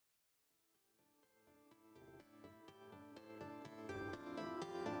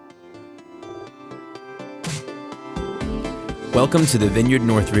Welcome to the Vineyard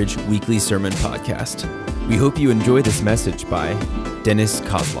Northridge Weekly Sermon Podcast. We hope you enjoy this message by Dennis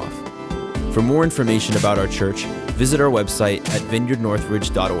Kozlov. For more information about our church, visit our website at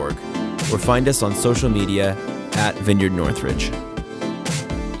vineyardnorthridge.org or find us on social media at Vineyard Northridge.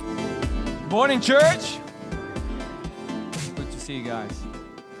 Morning, church. Good to see you guys.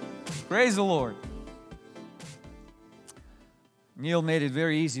 Praise the Lord. Neil made it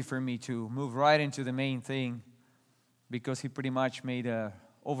very easy for me to move right into the main thing because he pretty much made an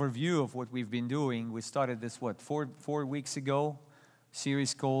overview of what we've been doing. We started this, four weeks ago,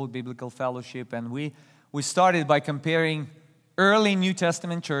 series called Biblical Fellowship, and we started by comparing early New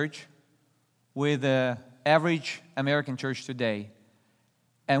Testament church with the average American church today.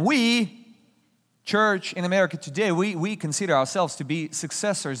 And we, church in America today, we consider ourselves to be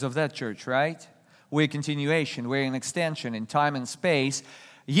successors of that church, right? We're a continuation, we're an extension in time and space.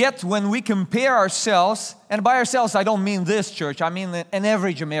 Yet when we compare ourselves, and by ourselves I don't mean this church, I mean an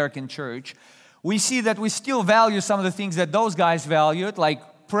average American church, we see that we still value some of the things that those guys valued,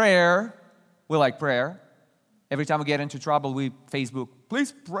 like prayer. We like prayer. Every time we get into trouble, we Facebook,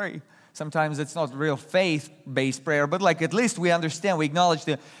 please pray. Sometimes it's not real faith-based prayer, but like at least we understand, we acknowledge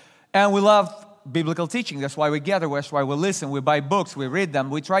and we love biblical teaching. That's why we gather, that's why we listen, we buy books, we read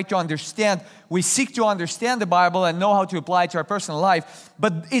them, we try to understand, we seek to understand the Bible and know how to apply it to our personal life.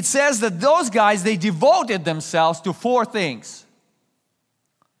 But it says that those guys, they devoted themselves to four things.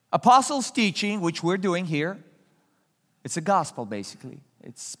 Apostles' teaching, which we're doing here, it's a gospel basically.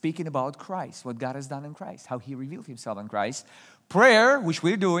 It's speaking about Christ, what God has done in Christ, how He revealed Himself in Christ. Prayer, which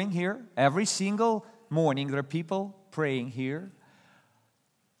we're doing here, every single morning there are people praying here.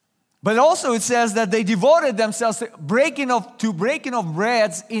 But also it says that they devoted themselves to breaking of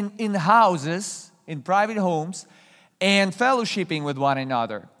breads in houses, in private homes, and fellowshipping with one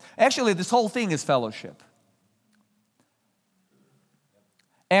another. Actually, this whole thing is fellowship.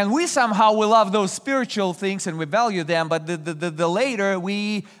 And we love those spiritual things and we value them, but the later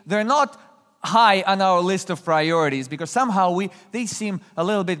they're not high on our list of priorities because somehow they seem a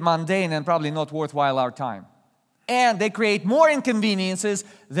little bit mundane and probably not worthwhile our time. And they create more inconveniences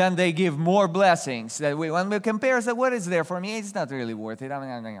than they give more blessings. That when we compare, what is there for me? It's not really worth it.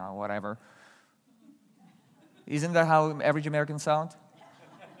 I mean, whatever. Isn't that how average Americans sound?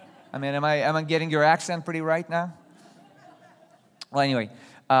 I mean, am I getting your accent pretty right now? Well, anyway,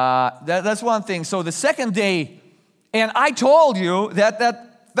 that's one thing. So the second day, and I told you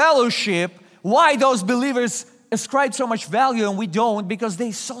that fellowship, why those believers ascribe so much value and we don't, because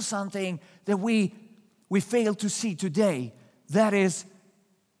they saw something that we fail to see today. That is,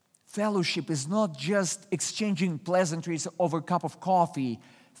 fellowship is not just exchanging pleasantries over a cup of coffee.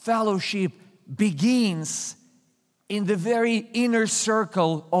 Fellowship begins in the very inner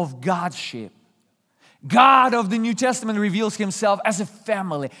circle of Godship. God of the New Testament reveals Himself as a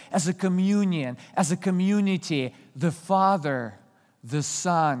family, as a communion, as a community, the Father, the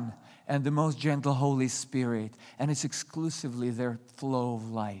Son, and the most gentle Holy Spirit. And it's exclusively their flow of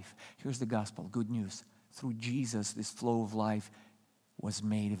life. Here's the gospel, good news. Through Jesus, this flow of life was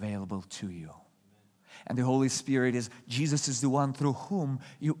made available to you. And the Holy Spirit Jesus is the one through whom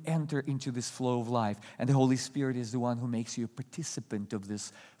you enter into this flow of life. And the Holy Spirit is the one who makes you a participant of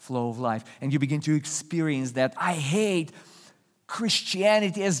this flow of life. And you begin to experience that. I hate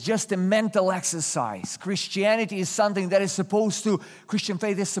Christianity as just a mental exercise. Christianity is something that Christian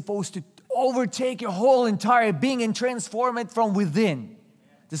faith is supposed to overtake your whole entire being and transform it from within.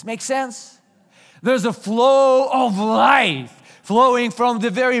 Does this make sense? There's a flow of life flowing from the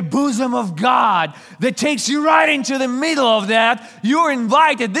very bosom of God that takes you right into the middle of that. You're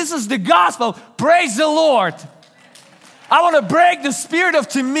invited. This is the gospel. Praise the Lord. I want to break the spirit of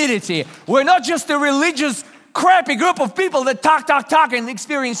timidity. We're not just a religious, crappy group of people that talk and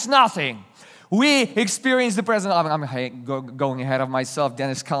experience nothing. We experience the presence. I'm going ahead of myself.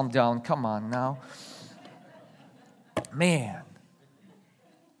 Dennis, calm down. Come on now. Man.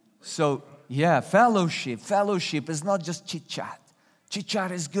 So, yeah, fellowship. Fellowship is not just chit-chat.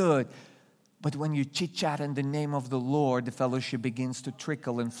 Chit-chat is good. But when you chit-chat in the name of the Lord, the fellowship begins to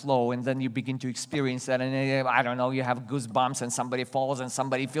trickle and flow, and then you begin to experience that. And I don't know, you have goosebumps, and somebody falls, and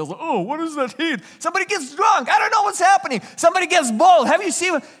somebody feels, oh, what is that heat? Somebody gets drunk. I don't know what's happening. Somebody gets bold. Have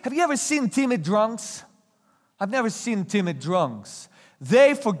you ever seen timid drunks? I've never seen timid drunks.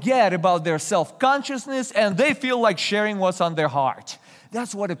 They forget about their self-consciousness, and they feel like sharing what's on their heart.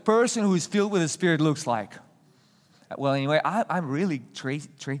 That's what a person who is filled with the Spirit looks like. Well, anyway, I'm really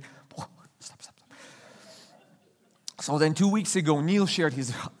Stop. So then 2 weeks ago, Neil shared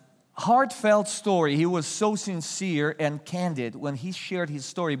his heartfelt story. He was so sincere and candid when he shared his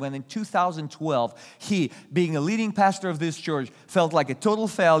story. When in 2012, he, being a leading pastor of this church, felt like a total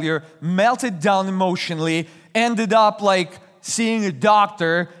failure, melted down emotionally, ended up like seeing a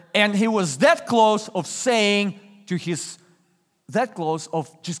doctor, and he was that close of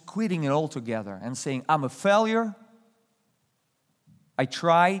just quitting it altogether and saying, I'm a failure. I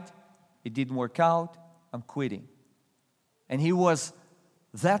tried. It didn't work out. I'm quitting. And he was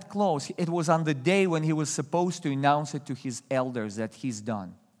that close. It was on the day when he was supposed to announce it to his elders that he's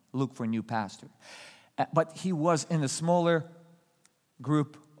done. Look for a new pastor. But he was in a smaller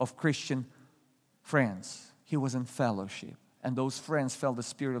group of Christian friends. He was in fellowship. And those friends felt the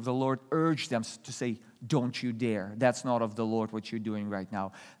Spirit of the Lord urge them to say, don't you dare. That's not of the Lord what you're doing right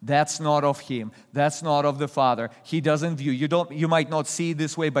now. That's not of Him. That's not of the Father. He doesn't view you. You might not see it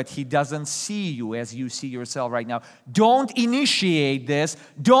this way, but He doesn't see you as you see yourself right now. Don't initiate this.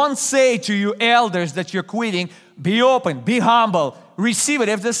 Don't say to your elders that you're quitting. Be open. Be humble. Receive it.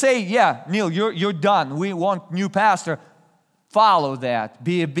 If they say, yeah, Neil, you're done. We want new pastor. Follow that.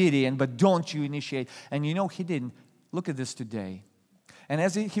 Be obedient, but don't you initiate. And you know, he didn't. Look at this today. And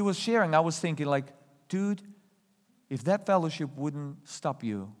as he was sharing, I was thinking like, dude, if that fellowship wouldn't stop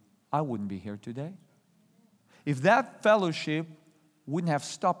you, I wouldn't be here today. If that fellowship wouldn't have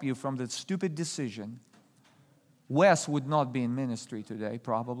stopped you from that stupid decision, Wes would not be in ministry today,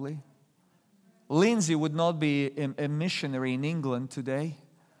 probably. Lindsay would not be a missionary in England today.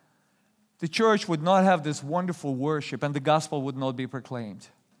 The church would not have this wonderful worship, and the gospel would not be proclaimed.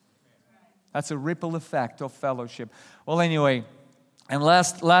 That's a ripple effect of fellowship. Well, anyway, and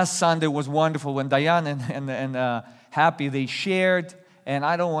last Sunday was wonderful when Diane and Happy, they shared, and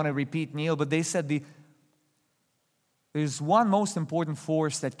I don't want to repeat Neil, but they said there's one most important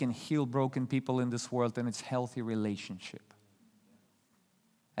force that can heal broken people in this world, and it's healthy relationship.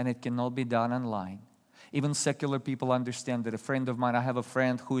 And it cannot be done online. Even secular people understand that. A friend of mine, I have a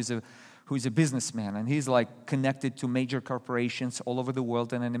friend who is a businessman, and he's like connected to major corporations all over the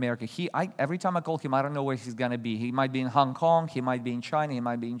world and in America. Every time I call him, I don't know where he's going to be. He might be in Hong Kong, he might be in China, he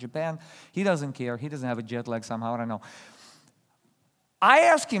might be in Japan. He doesn't care. He doesn't have a jet lag somehow, I don't know. I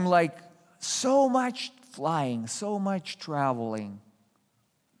ask him like, so much flying, so much traveling,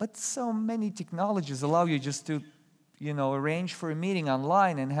 but so many technologies allow you just to, arrange for a meeting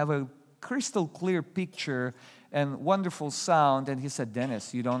online and have a crystal clear picture and wonderful sound. And he said,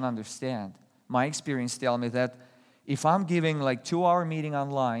 Dennis, you don't understand. My experience tells me that if I'm giving like 2-hour meeting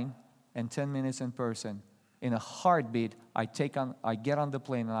online and 10 minutes in person, in a heartbeat, I get on the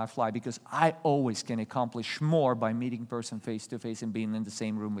plane and I fly, because I always can accomplish more by meeting person face to face and being in the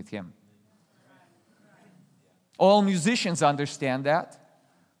same room with him. All musicians understand that.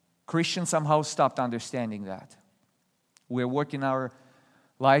 Christians somehow stopped understanding that. We're working our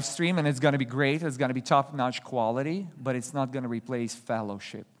live stream, and it's going to be great. It's going to be top-notch quality, but it's not going to replace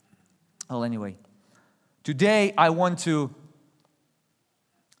fellowship. Well, anyway, today I want to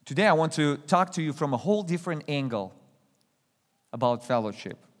talk to you from a whole different angle about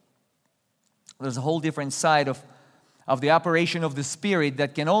fellowship. There's a whole different side of the operation of the Spirit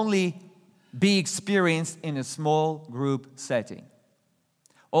that can only be experienced in a small group setting.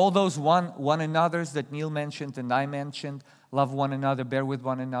 All those one another's that Neil mentioned and I mentioned, love one another, bear with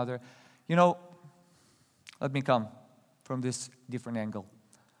one another. Let me come from this different angle.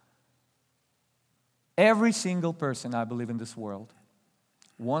 Every single person, I believe, in this world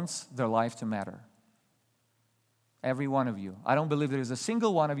wants their life to matter. Every one of you. I don't believe there is a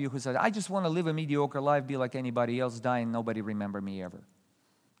single one of you who said, I just want to live a mediocre life, be like anybody else, die, and nobody remember me ever.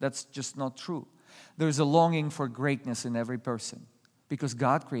 That's just not true. There's a longing for greatness in every person, because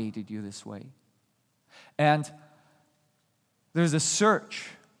God created you this way. And there's a search.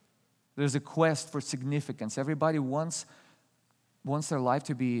 There's a quest for significance. Everybody wants their life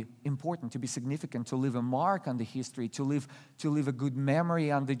to be important, to be significant, to leave a mark on the history, to leave a good memory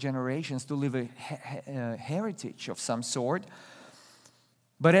on the generations, to leave a heritage of some sort.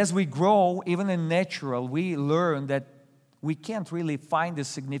 But as we grow, even in natural, we learn that we can't really find the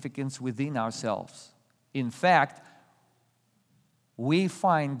significance within ourselves. In fact, we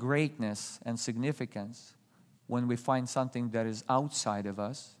find greatness and significance when we find something that is outside of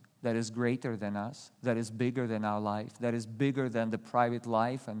us, that is greater than us, that is bigger than our life, that is bigger than the private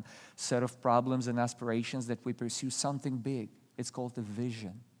life and set of problems and aspirations that we pursue, something big. It's called the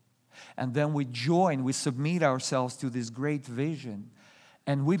vision. And then we submit ourselves to this great vision,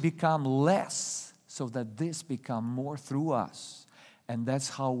 and we become less so that this become more through us. And that's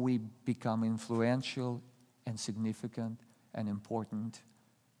how we become influential and significant and important,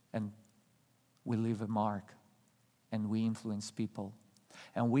 and we leave a mark and we influence people.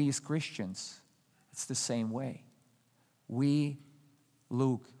 And we as Christians, it's the same way. We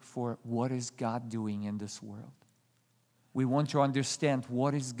look for what is God doing in this world. We want to understand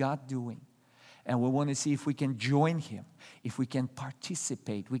what is God doing. And we want to see if we can join Him, if we can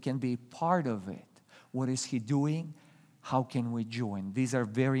participate, we can be part of it. What is He doing? How can we join? These are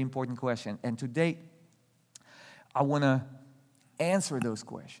very important questions. And today, I want to answer those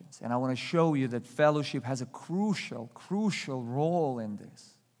questions. And I want to show you that fellowship has a crucial role in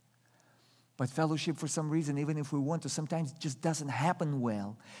this. But fellowship, for some reason, even if we want to, sometimes it just doesn't happen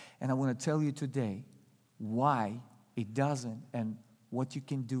well. And I want to tell you today why it doesn't and what you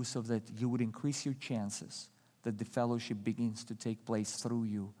can do so that you would increase your chances that the fellowship begins to take place through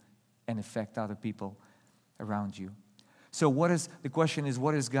you and affect other people around you. So the question is,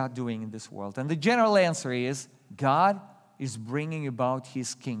 what is God doing in this world? And the general answer is, God is bringing about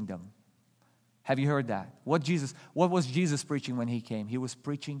His kingdom. Have you heard that? What was Jesus preaching when He came? He was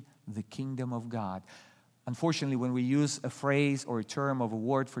preaching the kingdom of God. Unfortunately, when we use a phrase or a term of a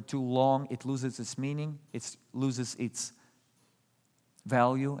word for too long, it loses its meaning, it loses its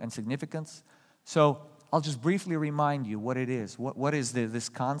value and significance. So I'll just briefly remind you what it is. What is this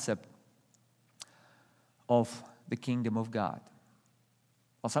concept of the kingdom of God?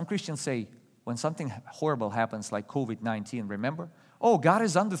 Well, some Christians say when something horrible happens like COVID-19, remember? Oh, God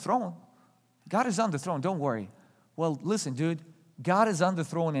is on the throne. God is on the throne, don't worry. Well, listen, dude, God is on the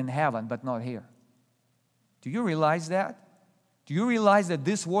throne in heaven, but not here. Do you realize that? Do you realize that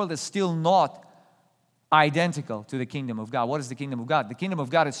this world is still not identical to the kingdom of God? What is the kingdom of God? The kingdom of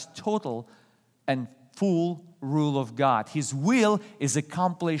God is total and full rule of God. His will is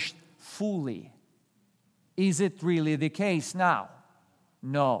accomplished fully. Is it really the case now?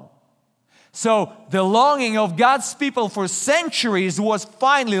 No. So the longing of God's people for centuries was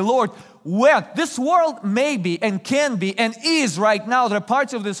finally, Lord, when this world may be and can be and is right now, there are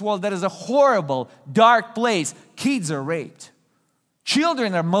parts of this world that is a horrible, dark place. Kids are raped.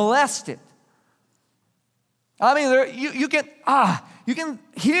 Children are molested. I mean, you can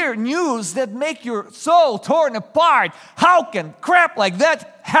hear news that make your soul torn apart. How can crap like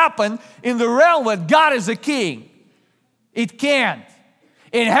that happen in the realm where God is a king? It can't.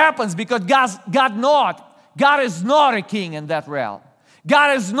 It happens because God is not a king in that realm.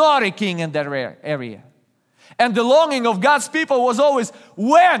 God is not a king in that area. And the longing of God's people was always,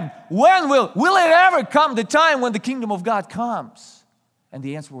 when will it ever come the time when the kingdom of God comes? And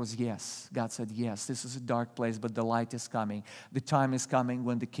the answer was yes. God said, yes, this is a dark place, but the light is coming. The time is coming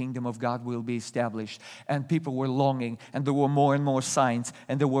when the kingdom of God will be established. And people were longing, and there were more and more signs,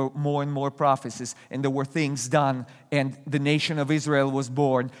 and there were more and more prophecies, and there were things done, and the nation of Israel was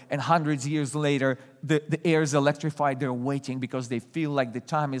born. And hundreds of years later, the air is electrified. They're waiting because they feel like the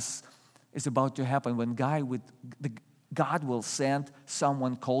time is about to happen when God will send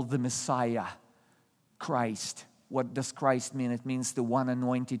someone called the Messiah, Christ. What does Christ mean? It means the one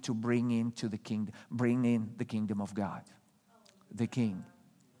anointed to bring in the kingdom of God, the King.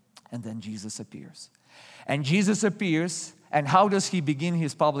 And then Jesus appears. And Jesus appears, and how does He begin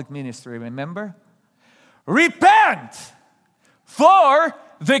His public ministry? Remember? Repent, for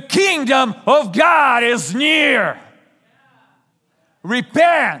the kingdom of God is near.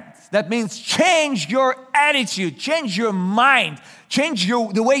 Repent. That means change your attitude, change your mind, change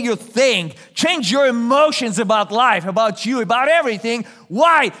the way you think, change your emotions about life, about you, about everything.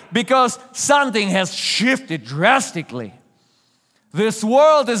 Why? Because something has shifted drastically. This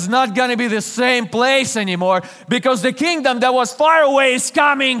world is not going to be the same place anymore because the kingdom that was far away is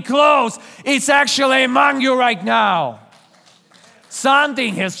coming close. It's actually among you right now.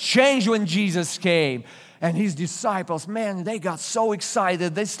 Something has changed when Jesus came. And His disciples, man, they got so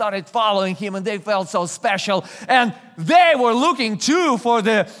excited. They started following Him and they felt so special. And they were looking too for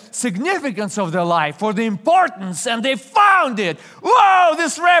the significance of their life, for the importance. And they found it. Whoa,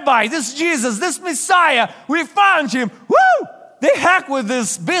 this rabbi, this Jesus, this Messiah, we found Him. Woo! They hack with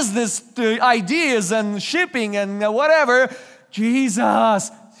this business ideas and shipping and whatever.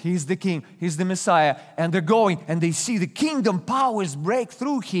 Jesus, He's the King, He's the Messiah. And they're going and they see the kingdom powers break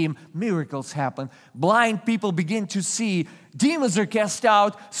through Him. Miracles happen. Blind people begin to see. Demons are cast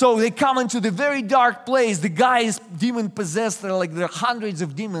out. So they come into the very dark place. The guy is demon possessed. There are hundreds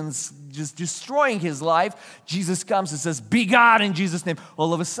of demons just destroying his life. Jesus comes and says, "Be God in Jesus' name."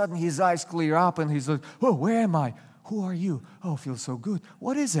 All of a sudden his eyes clear up and he's like, "Oh, where am I? Who are you? Oh, feels so good.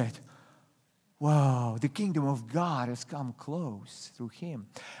 What is it?" Wow, the kingdom of God has come close through Him.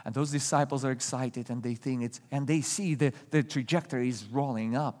 And those disciples are excited and they think and they see the trajectory is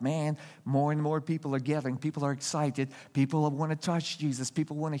rolling up. Man, more and more people are gathering. People are excited. People want to touch Jesus.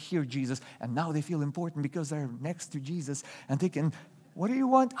 People want to hear Jesus. And now they feel important because they're next to Jesus and they can what do you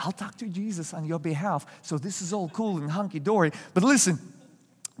want? I'll talk to Jesus on your behalf. So this is all cool and hunky-dory. But listen,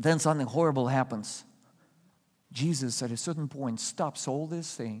 then something horrible happens. Jesus, at a certain point, stops all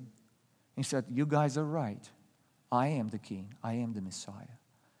this thing. He said, you guys are right. I am the King. I am the Messiah.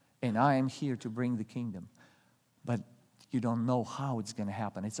 And I am here to bring the kingdom. But you don't know how it's going to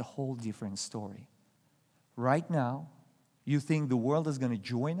happen. It's a whole different story. Right now, you think the world is going to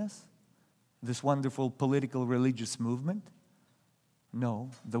join us? This wonderful political religious movement?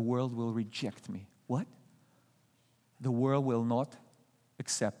 No, the world will reject me. What? The world will not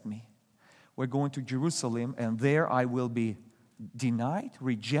accept me. We're going to Jerusalem, and there I will be denied,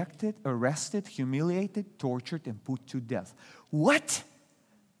 rejected, arrested, humiliated, tortured, and put to death. What?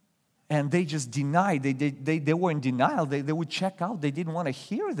 And they just denied. They were in denial. They would check out. They didn't want to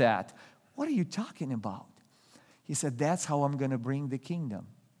hear that. What are you talking about? He said, that's how I'm going to bring the kingdom.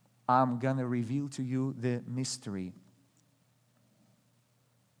 I'm going to reveal to you the mystery.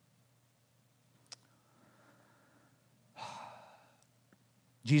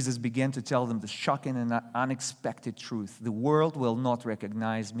 Jesus began to tell them the shocking and unexpected truth. The world will not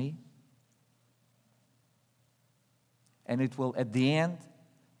recognize me. And it will, at the end,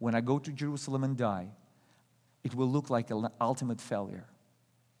 when I go to Jerusalem and die, it will look like an ultimate failure.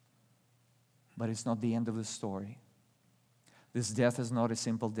 But it's not the end of the story. This death is not a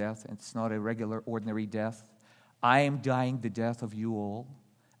simple death. It's not a regular, ordinary death. I am dying the death of you all.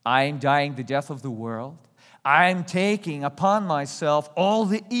 I am dying the death of the world. I am taking upon myself all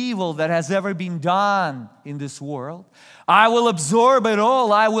the evil that has ever been done in this world. I will absorb it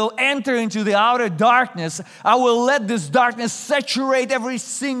all. I will enter into the outer darkness. I will let this darkness saturate every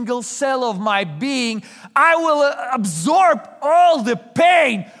single cell of my being. I will absorb all the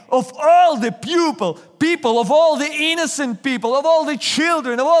pain of all the people, of all the innocent people, of all the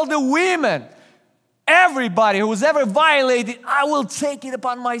children, of all the women. Everybody who was ever violated, I will take it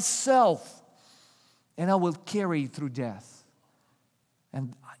upon myself. And I will carry it through death.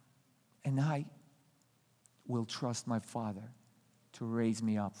 And I will trust my Father to raise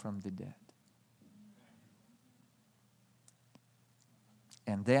me up from the dead.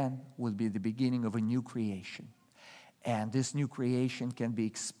 And then will be the beginning of a new creation. And this new creation can be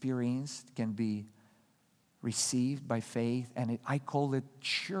experienced, can be received by faith. And I call it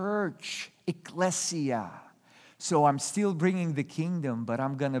church, ecclesia. So I'm still bringing the kingdom, but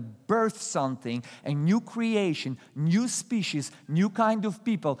I'm going to birth something, a new creation, new species, new kind of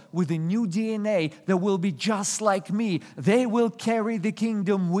people with a new DNA that will be just like me. They will carry the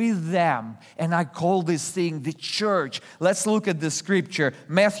kingdom with them. And I call this thing the church. Let's look at the scripture.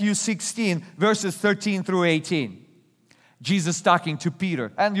 Matthew 16, verses 13 through 18. Jesus talking to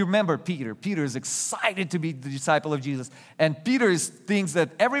Peter. And you remember Peter. Peter is excited to be the disciple of Jesus. And Peter thinks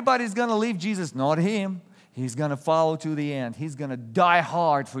that everybody's going to leave Jesus, not him. He's going to follow to the end. He's going to die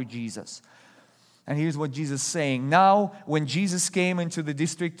hard for Jesus. And here's what Jesus is saying. Now, when Jesus came into the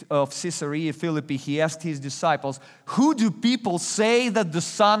district of Caesarea Philippi, he asked his disciples, who do people say that the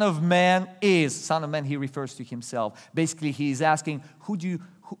Son of Man is? Son of Man, he refers to himself. Basically, he's asking,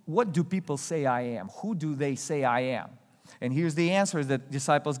 what do people say I am? Who do they say I am? And here's the answer that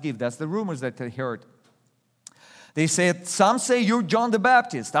disciples give. That's the rumors that they heard. They said, some say you're John the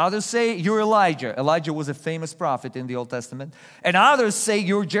Baptist. Others say you're Elijah. Elijah was a famous prophet in the Old Testament. And others say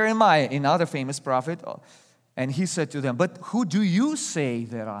you're Jeremiah, another famous prophet. And he said to them, but who do you say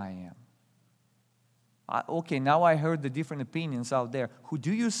that I am? Okay, now I heard the different opinions out there. Who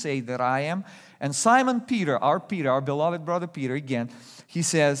do you say that I am? And Simon Peter, our beloved brother Peter, again, he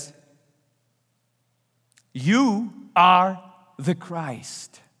says, you are the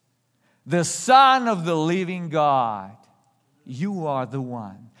Christ, the Son of the living God. You are the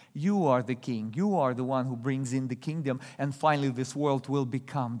one. You are the King. You are the one who brings in the kingdom. And finally, this world will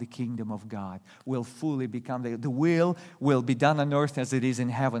become the kingdom of God. Will fully become the will be done on earth as it is in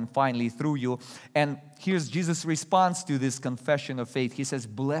heaven, finally through you. And here's Jesus' response to this confession of faith. He says,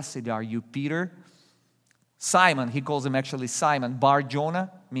 blessed are you, Peter. Simon, he calls him actually Simon. Bar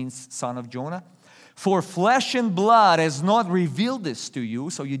Jonah means son of Jonah. For flesh and blood has not revealed this to you,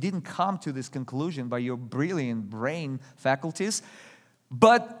 so you didn't come to this conclusion by your brilliant brain faculties,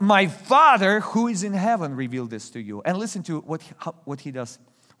 but my Father who is in heaven revealed this to you. And listen to what he does,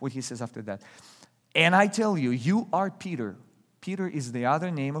 what he says after that. And I tell you, you are Peter. Peter is the other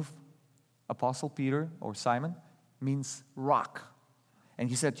name of Apostle Peter or Simon, means rock. And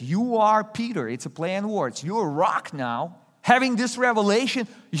he said, you are Peter. It's a play on words. You're rock now. Having this revelation,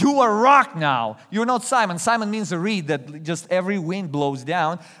 you are rock now. You're not Simon. Simon means a reed that just every wind blows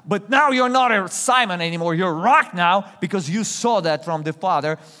down. But now you're not a Simon anymore. You're rock now because you saw that from the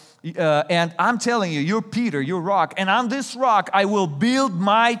Father. And I'm telling you, you're Peter, you're rock. And on this rock I will build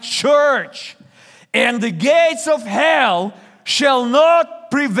my church. And the gates of hell shall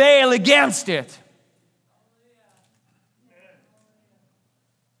not prevail against it.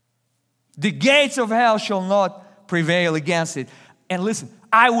 The gates of hell shall not prevail against it. And listen,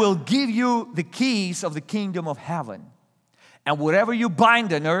 I will give you the keys of the kingdom of heaven. And whatever you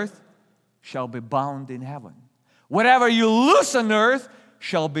bind on earth shall be bound in heaven. Whatever you loose on earth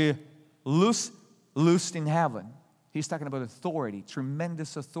shall be loosed in heaven. He's talking about authority,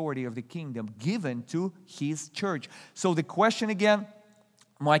 tremendous authority of the kingdom given to His church. So the question again,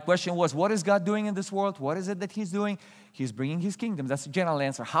 my question was, what is God doing in this world? What is it that He's doing? He's bringing His kingdom. That's the general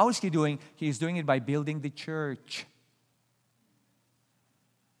answer. How is He doing? He's doing it by building the church.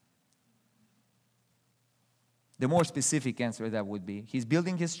 The more specific answer that would be, He's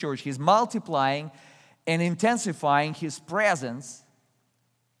building His church. He's multiplying and intensifying His presence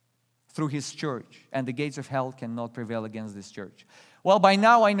through His church. And the gates of hell cannot prevail against this church. Well, by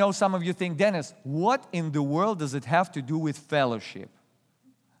now I know some of you think, Dennis, what in the world does it have to do with fellowship?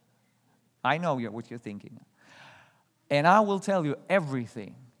 I know what you're thinking. And I will tell you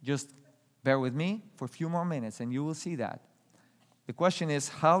everything. Just bear with me for a few more minutes and you will see that. The question is,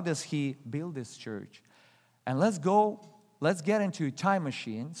 how does He build this church? And let's get into a time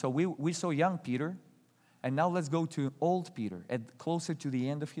machine. So we saw young Peter, and now let's go to old Peter, closer to the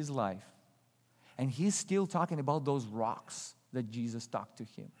end of his life. And he's still talking about those rocks that Jesus talked to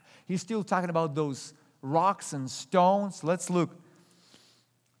him. He's still talking about those rocks and stones. Let's look.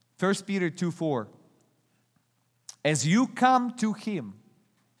 1 Peter 2:4. As you come to Him,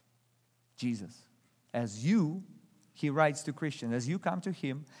 Jesus, He writes to Christians, as you come to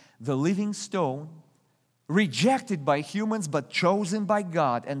Him, the living stone, rejected by humans but chosen by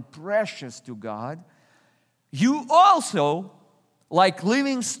God and precious to God, you also, like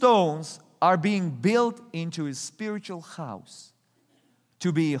living stones, are being built into a spiritual house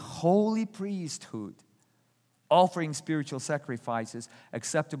to be a holy priesthood, offering spiritual sacrifices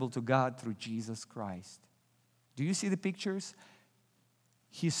acceptable to God through Jesus Christ. Do you see the pictures?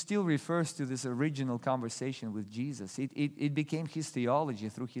 He still refers to this original conversation with Jesus. It became his theology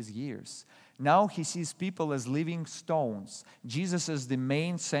through his years. Now he sees people as living stones. Jesus is the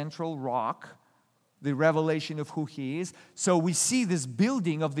main central rock, the revelation of who He is. So we see this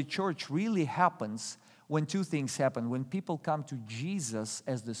building of the church really happens when two things happen. When people come to Jesus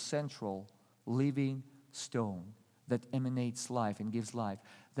as the central living stone that emanates life and gives life.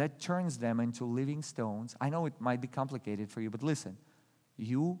 That turns them into living stones. I know it might be complicated for you, but listen.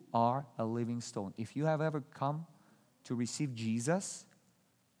 You are a living stone. If you have ever come to receive Jesus,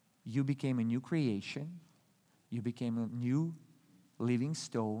 you became a new creation. You became a new living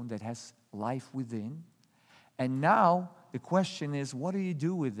stone that has life within. And now the question is, what do you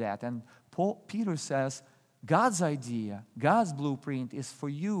do with that? And Peter says, God's idea, God's blueprint is for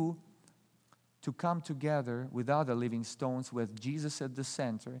you to come together with other living stones with Jesus at the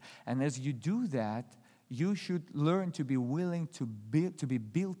center. And as you do that, you should learn to be willing to be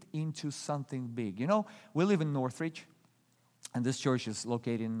built into something big. You know, we live in Northridge, and this church is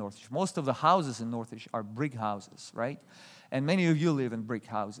located in Northridge. Most of the houses in Northridge are brick houses, right? And many of you live in brick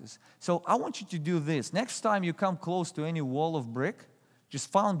houses. So I want you to do this. Next time you come close to any wall of brick, just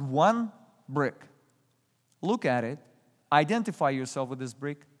find one brick. Look at it. Identify yourself with this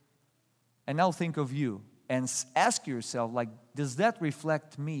brick. And now think of you. And ask yourself, like, does that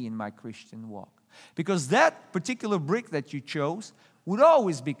reflect me in my Christian walk? Because that particular brick that you chose would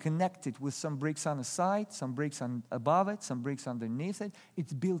always be connected with some bricks on the side, some bricks above it, some bricks underneath it.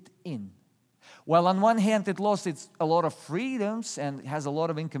 It's built in. While on one hand it lost a lot of freedoms and has a lot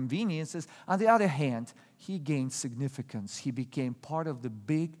of inconveniences, on the other hand, he gained significance. He became part of the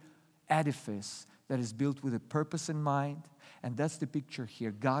big edifice that is built with a purpose in mind. And that's the picture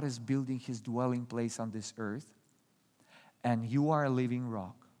here. God is building His dwelling place on this earth, and you are a living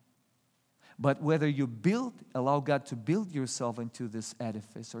rock. But whether you allow God to build yourself into this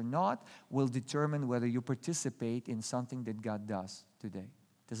edifice or not, will determine whether you participate in something that God does today.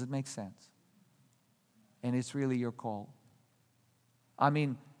 Does it make sense? And it's really your call. I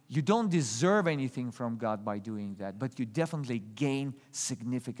mean, you don't deserve anything from God by doing that, but you definitely gain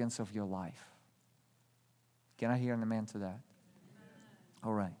significance of your life. Can I hear an amen to that?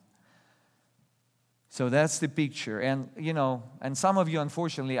 All right. So that's the picture. And, and some of you,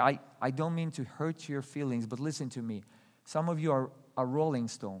 unfortunately, I don't mean to hurt your feelings, but listen to me. Some of you are rolling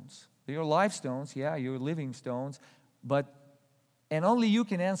stones. You're life stones, yeah, you're living stones, and only you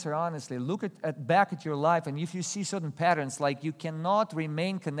can answer honestly. Look back at your life, and if you see certain patterns, like you cannot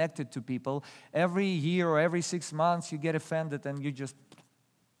remain connected to people, every year or every 6 months you get offended and you just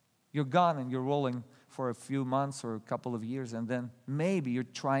You're gone and you're rolling for a few months or a couple of years, and then maybe you're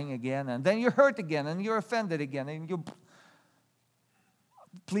trying again, and then you're hurt again, and you're offended again, and you.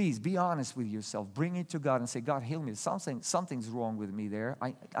 Please be honest with yourself. Bring it to God and say, God, heal me. Something's wrong with me there.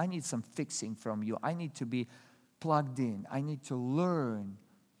 I need some fixing from you. I need to be plugged in. I need to learn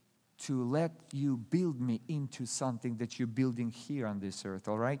to let you build me into something that you're building here on this earth,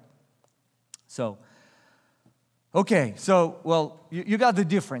 all right? So, okay, you got the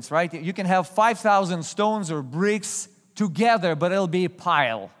difference, right? You can have 5,000 stones or bricks together, but it'll be a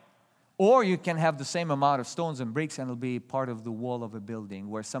pile. Or you can have the same amount of stones and bricks and it'll be part of the wall of a building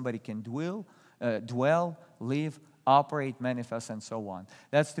where somebody can dwell, live, operate, manifest, and so on.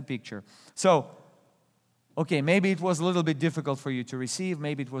 That's the picture. So, okay, maybe it was a little bit difficult for you to receive.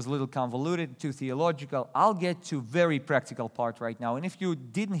 Maybe it was a little convoluted, too theological. I'll get to very practical part right now. And if you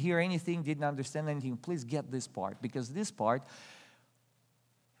didn't hear anything, didn't understand anything, please get this part. Because this part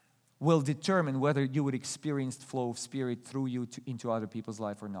will determine whether you would experience the flow of Spirit through you into other people's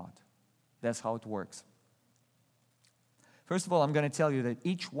life or not. That's how it works. First of all, I'm going to tell you that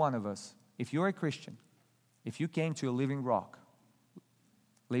each one of us, if you're a Christian, if you came to a living rock,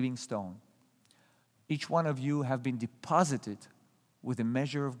 living stone, each one of you have been deposited with a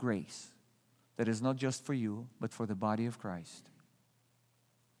measure of grace that is not just for you, but for the body of Christ.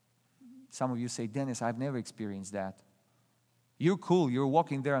 Some of you say, Dennis, I've never experienced that. You're cool. You're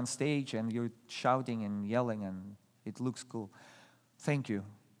walking there on stage and you're shouting and yelling and it looks cool. Thank you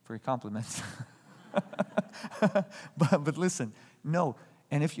for your compliments. but listen, no.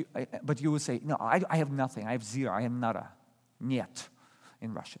 And but you will say, no, I have nothing. I have zero. I have nada. Нет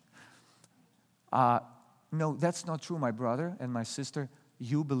in Russian. No, that's not true, my brother and my sister.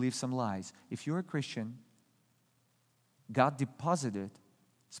 You believe some lies. If you're a Christian, God deposited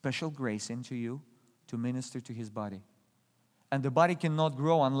special grace into you to minister to His body. And the body cannot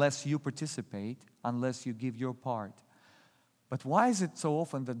grow unless you participate, unless you give your part. But why is it so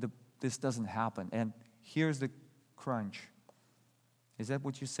often that this doesn't happen? And here's the crunch. Is that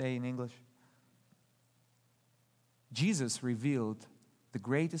what you say in English? Jesus revealed the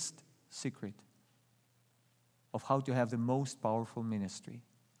greatest secret of how to have the most powerful ministry.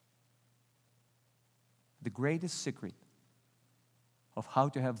 The greatest secret of how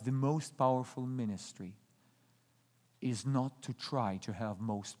to have the most powerful ministry is not to try to have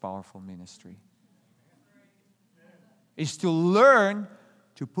most powerful ministry. Is to learn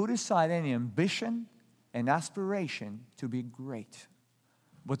to put aside any ambition and aspiration to be great,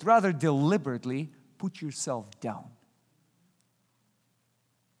 but rather deliberately put yourself down.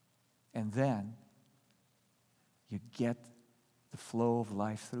 And then you get the flow of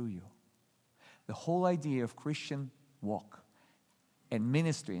life through you. The whole idea of Christian walk and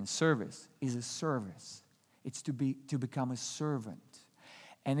ministry and service is a service. It's to become a servant.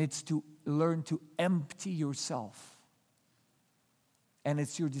 And it's to learn to empty yourself. And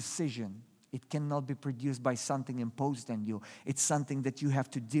it's your decision. It cannot be produced by something imposed on you. It's something that you have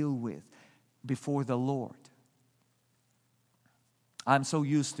to deal with before the Lord. I'm so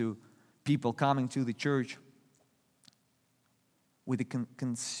used to people coming to the church with a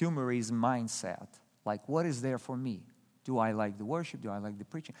consumerism mindset. Like, what is there for me? Do I like the worship? Do I like the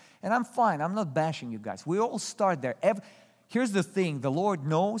preaching? And I'm fine. I'm not bashing you guys. We all start there. Here's the thing. The Lord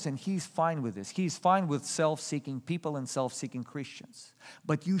knows and He's fine with this. He's fine with self-seeking people and self-seeking Christians.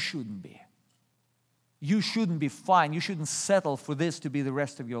 But you shouldn't be. You shouldn't be fine. You shouldn't settle for this to be the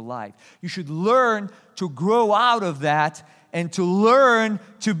rest of your life. You should learn to grow out of that and to learn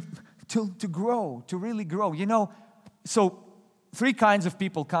to grow, to really grow. You know, so 3 kinds of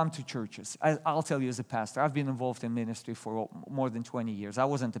people come to churches. I'll tell you as a pastor. I've been involved in ministry for more than 20 years. I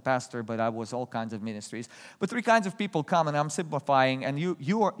wasn't a pastor, but I was all kinds of ministries. But 3 kinds of people come, and I'm simplifying, and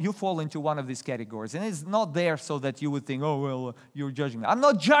you fall into one of these categories. And it's not there so that you would think, oh, well, you're judging me. I'm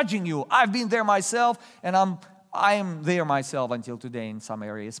not judging you. I've been there myself, and I am there myself until today in some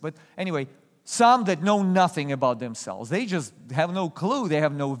areas. But anyway, some that know nothing about themselves. They just have no clue. They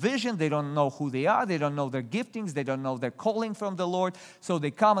have no vision. They don't know who they are. They don't know their giftings. They don't know their calling from the Lord. So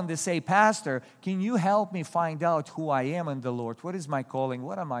they come and they say, Pastor, can you help me find out who I am in the Lord? What is my calling?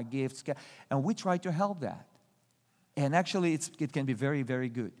 What are my gifts? And we try to help that. And actually, it can be very, very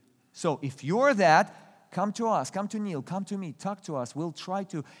good. So if you're that, come to us, come to Neil, come to me, talk to us. We'll try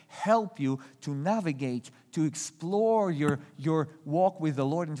to help you to navigate, to explore your walk with the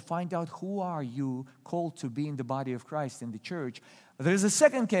Lord and find out who are you called to be in the body of Christ in the church. There's a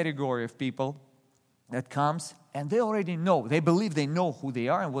second category of people that comes and they already know. They believe they know who they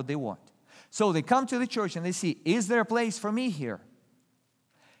are and what they want. So they come to the church and they see, is there a place for me here?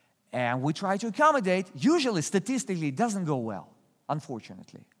 And we try to accommodate. Usually, statistically, it doesn't go well,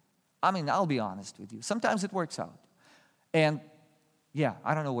 unfortunately. I mean, I'll be honest with you. Sometimes it works out. And yeah,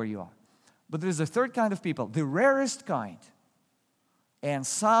 I don't know where you are. But there's a third kind of people, the rarest kind. And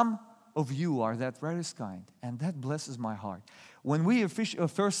some of you are that rarest kind. And that blesses my heart. When we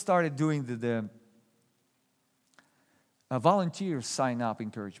first started doing the volunteers sign up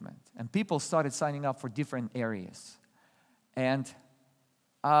encouragement, and people started signing up for different areas. And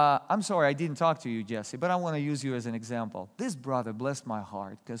I'm sorry I didn't talk to you, Jesse, but I want to use you as an example. This brother blessed my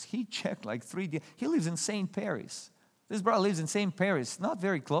heart because he checked like 3 days. He lives in St. Paris. This brother lives in St. Paris, not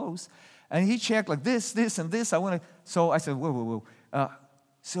very close. And he checked like this, and this. So I said, whoa.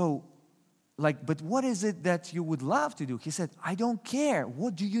 But what is it that you would love to do? He said, I don't care.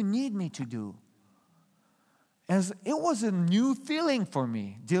 What do you need me to do? As it was a new feeling for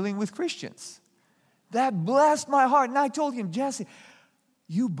me dealing with Christians. That blessed my heart. And I told him, Jesse,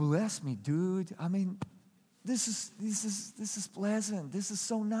 you bless me, dude. I mean, this is pleasant. This is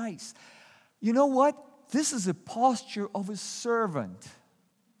so nice. You know what? This is a posture of a servant.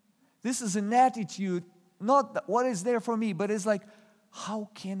 This is an attitude, not what is there for me, but it's like, how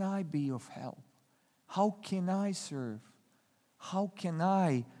can I be of help? How can I serve? How can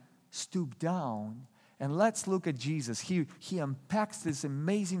I stoop down? And let's look at Jesus. He unpacks this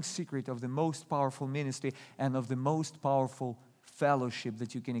amazing secret of the most powerful ministry and of the most powerful fellowship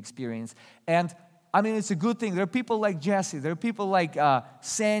that you can experience. And I mean, it's a good thing. There are people like Jesse. There are people like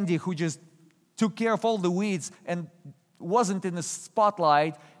Sandy who just took care of all the weeds and wasn't in the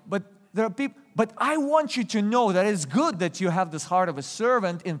spotlight. But there are people. But I want you to know that it's good that you have this heart of a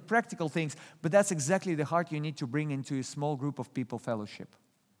servant in practical things. But that's exactly the heart you need to bring into a small group of people fellowship.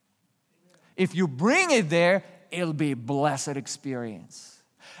 If you bring it there, it'll be a blessed experience.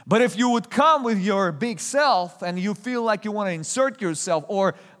 But if you would come with your big self and you feel like you want to insert yourself,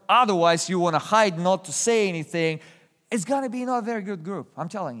 or otherwise you want to hide not to say anything, it's going to be not a very good group, I'm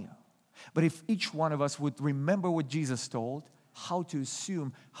telling you. But if each one of us would remember what Jesus told, how to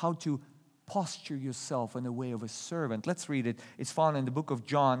assume, how to posture yourself in the way of a servant. Let's read it. It's found in the book of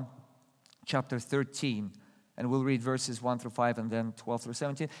John, chapter 13. And we'll read verses 1 through 5 and then 12 through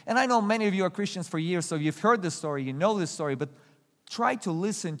 17. And I know many of you are Christians for years, so you've heard this story, you know this story, but try to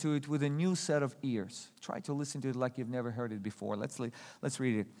listen to it with a new set of ears. Try to listen to it like you've never heard it before. Let's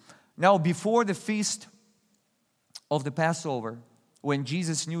read it. Now, before the feast of the Passover, when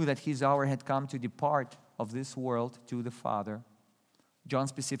Jesus knew that his hour had come to depart of this world to the Father, John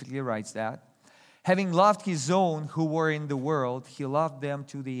specifically writes that, having loved his own who were in the world, he loved them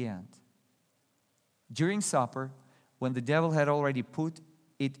to the end. During supper, when the devil had already put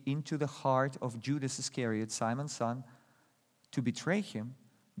it into the heart of Judas Iscariot, Simon's son, to betray him,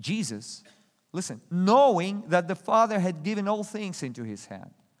 Jesus, listen, knowing that the Father had given all things into his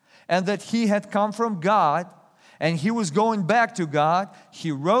hand, and that he had come from God, and he was going back to God,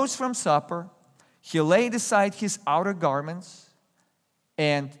 he rose from supper, he laid aside his outer garments,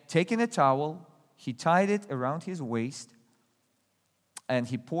 and taking a towel, he tied it around his waist, and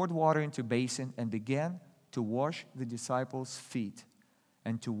he poured water into a basin and began to wash the disciples' feet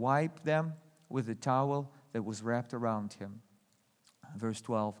and to wipe them with the towel that was wrapped around him. Verse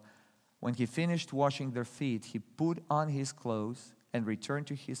 12, when he finished washing their feet, he put on his clothes and returned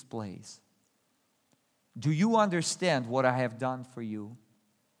to his place. Do you understand what I have done for you?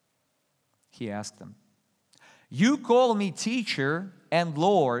 He asked them. You call me teacher and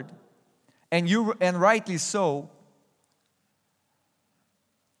Lord, and rightly so,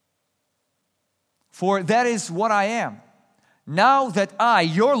 for that is what I am. Now that I,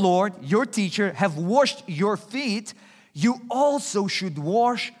 your Lord, your teacher, have washed your feet, you also should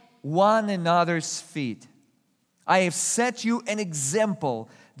wash one another's feet. I have set you an example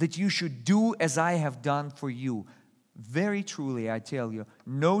that you should do as I have done for you. Very truly, I tell you,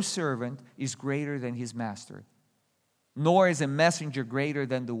 no servant is greater than his master, nor is a messenger greater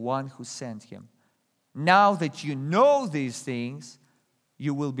than the one who sent him. Now that you know these things,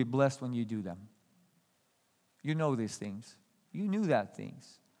 you will be blessed when you do them. You know these things. You knew that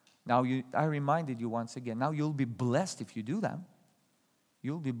things. Now I reminded you once again. Now you'll be blessed if you do them.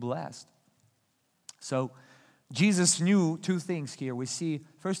 You'll be blessed. So Jesus knew two things here. We see,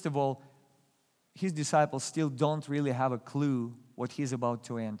 first of all, his disciples still don't really have a clue what he's about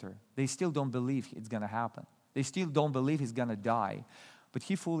to enter. They still don't believe it's going to happen. They still don't believe he's going to die. But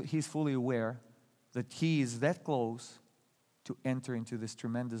he's fully aware that he is that close to enter into this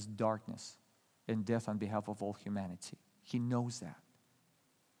tremendous darkness and death on behalf of all humanity. He knows that.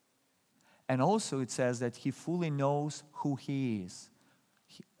 And also it says that he fully knows who he is,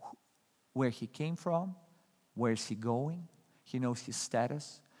 where he came from, where is he going. He knows his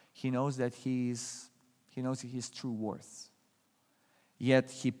status. He knows that he knows his true worth. Yet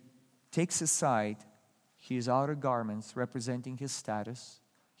he takes aside his outer garments representing his status,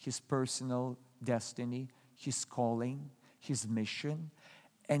 his personal destiny, his calling, his mission,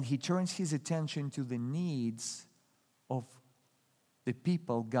 and he turns his attention to the needs of the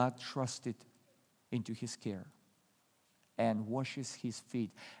people God trusted into his care, and washes his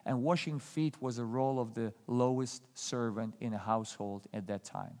feet. And washing feet was a role of the lowest servant in a household at that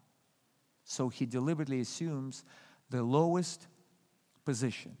time. So he deliberately assumes the lowest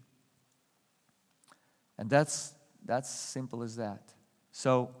position. And that's simple as that.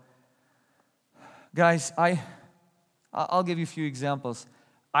 So, guys, I'll give you a few examples.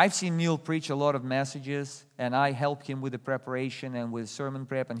 I've seen Neil preach a lot of messages, and I help him with the preparation and with sermon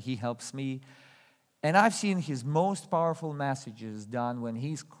prep, and he helps me. And I've seen his most powerful messages done when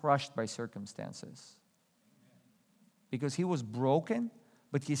he's crushed by circumstances. Because he was broken,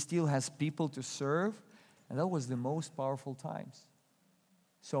 but he still has people to serve, and that was the most powerful times.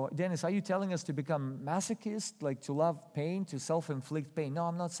 So, Dennis, are you telling us to become masochist, like to love pain, to self-inflict pain? No,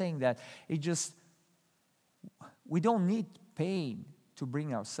 I'm not saying that. We don't need pain to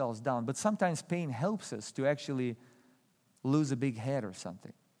bring ourselves down, but sometimes pain helps us to actually lose a big head or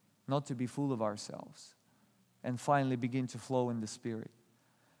something, not to be full of ourselves, and finally begin to flow in the Spirit.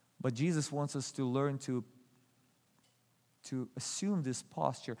 But Jesus wants us to learn to assume this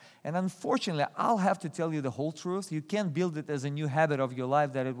posture. And unfortunately, I'll have to tell you the whole truth. You can't build it as a new habit of your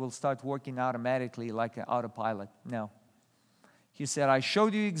life that it will start working automatically like an autopilot. No. He said, I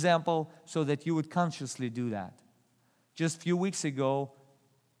showed you example so that you would consciously do that. Just a few weeks ago,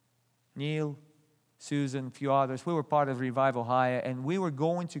 Neil, Susan, a few others, we were part of Revive Ohio, and we were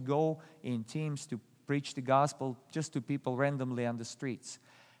going to go in teams to preach the gospel just to people randomly on the streets.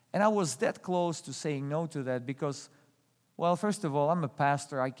 And I was that close to saying no to that because, well, first of all, I'm a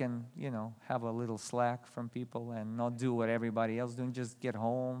pastor. I can, have a little slack from people and not do what everybody else doing, just get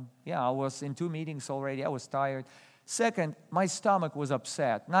home. Yeah, I was in 2 meetings already. I was tired. Second, my stomach was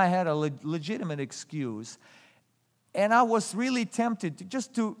upset, and I had a legitimate excuse. And I was really tempted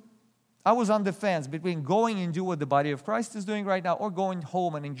I was on the fence between going and do what the body of Christ is doing right now or going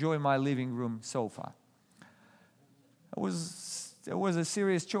home and enjoy my living room sofa. It was a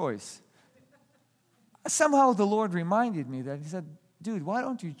serious choice. Somehow the Lord reminded me that He said, dude, why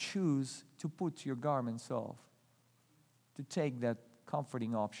don't you choose to put your garments off, to take that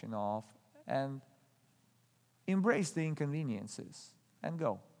comforting option off and embrace the inconveniences and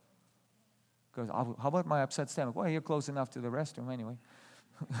go. Because how about my upset stomach? Well, you're close enough to the restroom anyway.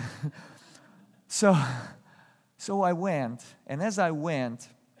 So I went, and as I went,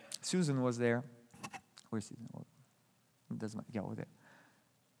 Susan was there. Where's Susan? Doesn't matter. Yeah, over there.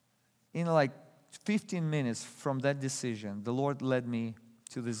 In like 15 minutes from that decision, the Lord led me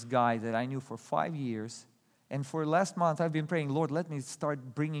to this guy that I knew for 5 years. And for last month, I've been praying, Lord, let me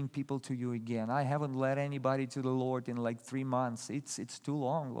start bringing people to you again. I haven't led anybody to the Lord in like 3 months. It's too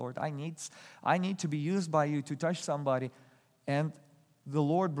long, Lord. I need to be used by you to touch somebody. And the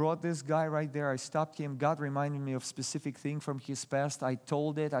Lord brought this guy right there. I stopped him. God reminded me of a specific thing from his past. I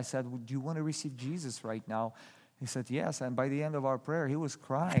told it. I said, do you want to receive Jesus right now? He said, yes. And by the end of our prayer, he was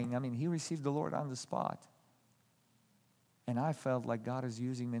crying. I mean, he received the Lord on the spot. And I felt like God is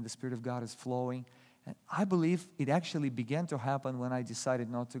using me and the Spirit of God is flowing. And I believe it actually began to happen when I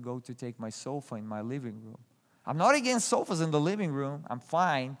decided not to go to take my sofa in my living room. I'm not against sofas in the living room. I'm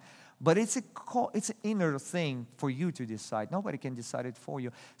fine. But it's an inner thing for you to decide. Nobody can decide it for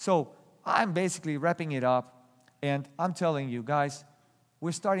you. So I'm basically wrapping it up. And I'm telling you, guys,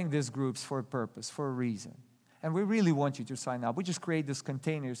 we're starting these groups for a purpose, for a reason. And we really want you to sign up. We just create these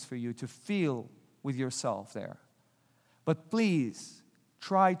containers for you to feel with yourself there. But please,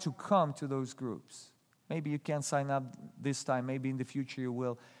 try to come to those groups. Maybe you can't sign up this time. Maybe in the future you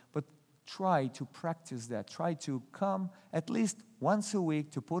will. But try to practice that. Try to come at least once a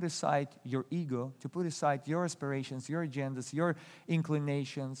week to put aside your ego, to put aside your aspirations, your agendas, your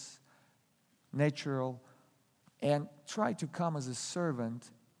inclinations, natural, and try to come as a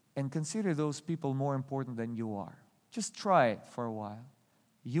servant and consider those people more important than you are. Just try it for a while.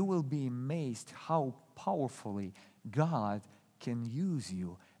 You will be amazed how powerfully God can use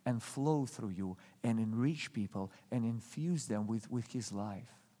you and flow through you and enrich people and infuse them with His life.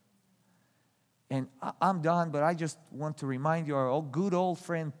 And I'm done, but I just want to remind you, our good old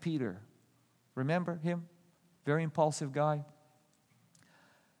friend Peter. Remember him? Very impulsive guy.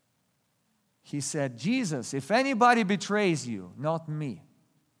 He said, Jesus, if anybody betrays you, not me.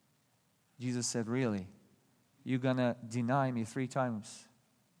 Jesus said, really? You're going to deny me 3 times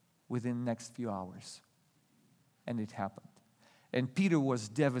within the next few hours. And it happened. And Peter was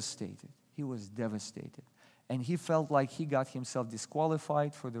devastated. He was devastated. and he felt like he got himself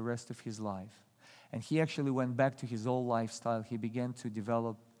disqualified for the rest of his life. And he actually went back to his old lifestyle. He began to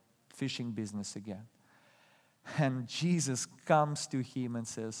develop fishing business again. And Jesus comes to him and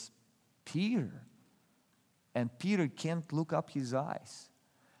says, Peter. And Peter can't look up his eyes.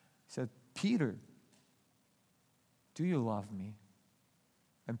 He said, Peter, do you love me?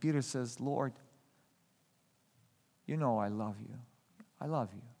 And Peter says, Lord, you know I love you. I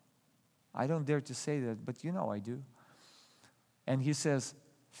love you. I don't dare to say that, but you know I do. And he says,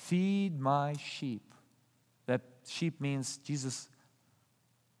 feed my sheep. That sheep means Jesus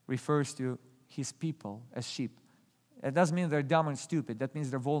refers to his people as sheep. It doesn't mean they're dumb and stupid. That means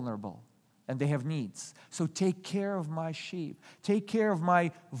they're vulnerable and they have needs. So take care of my sheep. Take care of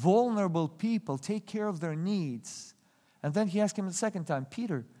my vulnerable people. Take care of their needs. And then he asked him the second time,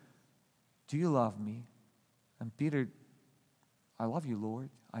 Peter, do you love me? And Peter, I love you, Lord.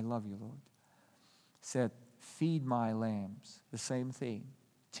 I love you, Lord. Said, feed my lambs. The same thing.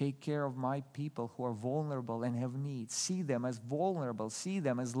 Take care of my people who are vulnerable and have needs. See them as vulnerable. See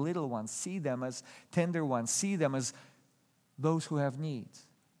them as little ones. See them as tender ones. See them as those who have needs.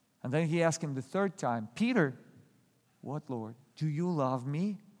 And then he asked him the third time, Peter, what, Lord? Do you love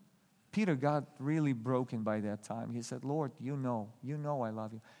me? Peter got really broken by that time. He said, Lord, you know I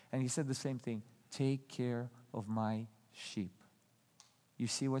love you. And he said the same thing, take care of my sheep. You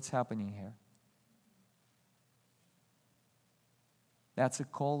see what's happening here? That's a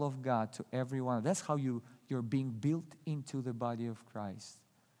call of God to everyone. That's how you're being built into the body of Christ.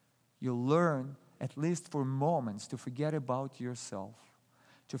 You learn, at least for moments, to forget about yourself,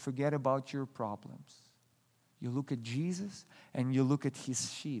 to forget about your problems. You look at Jesus and you look at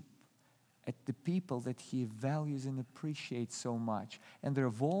his sheep, at the people that he values and appreciates so much. And they're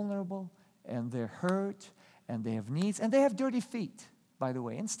vulnerable, and they're hurt, and they have needs, and they have dirty feet, by the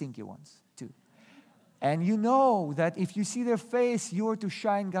way, and stinky ones too. And you know that if you see their face, you are to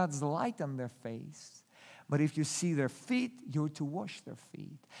shine God's light on their face. But if you see their feet, you're to wash their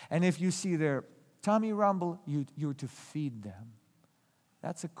feet. And if you see their tummy rumble, you're to feed them.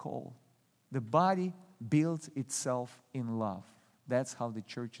 That's a call. The body builds itself in love. That's how the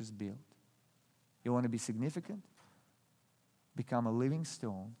church is built. You want to be significant? Become a living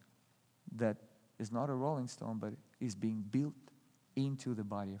stone that is not a rolling stone, but is being built into the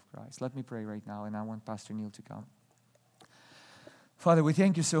body of Christ. Let me pray right now, and I want Pastor Neil to come. Father, we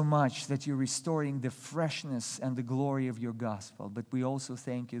thank you so much that you're restoring the freshness and the glory of your gospel, but we also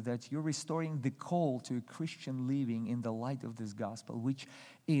thank you that you're restoring the call to Christian living in the light of this gospel, which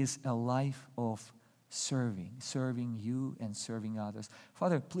is a life of serving you and serving others.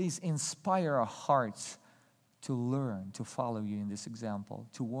 Father, please inspire our hearts to learn, to follow you in this example,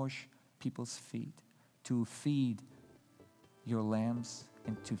 to wash people's feet, to feed your lambs,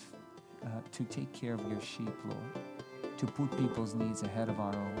 and to take care of your sheep, Lord, to put people's needs ahead of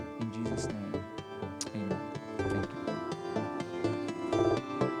our own. In Jesus' name, amen. Thank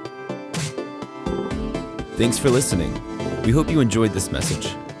you. Thanks for listening. We hope you enjoyed this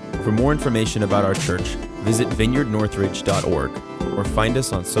message. For more information about our church, visit vineyardnorthridge.org or find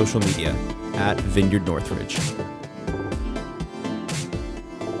us on social media @VineyardNorthridge.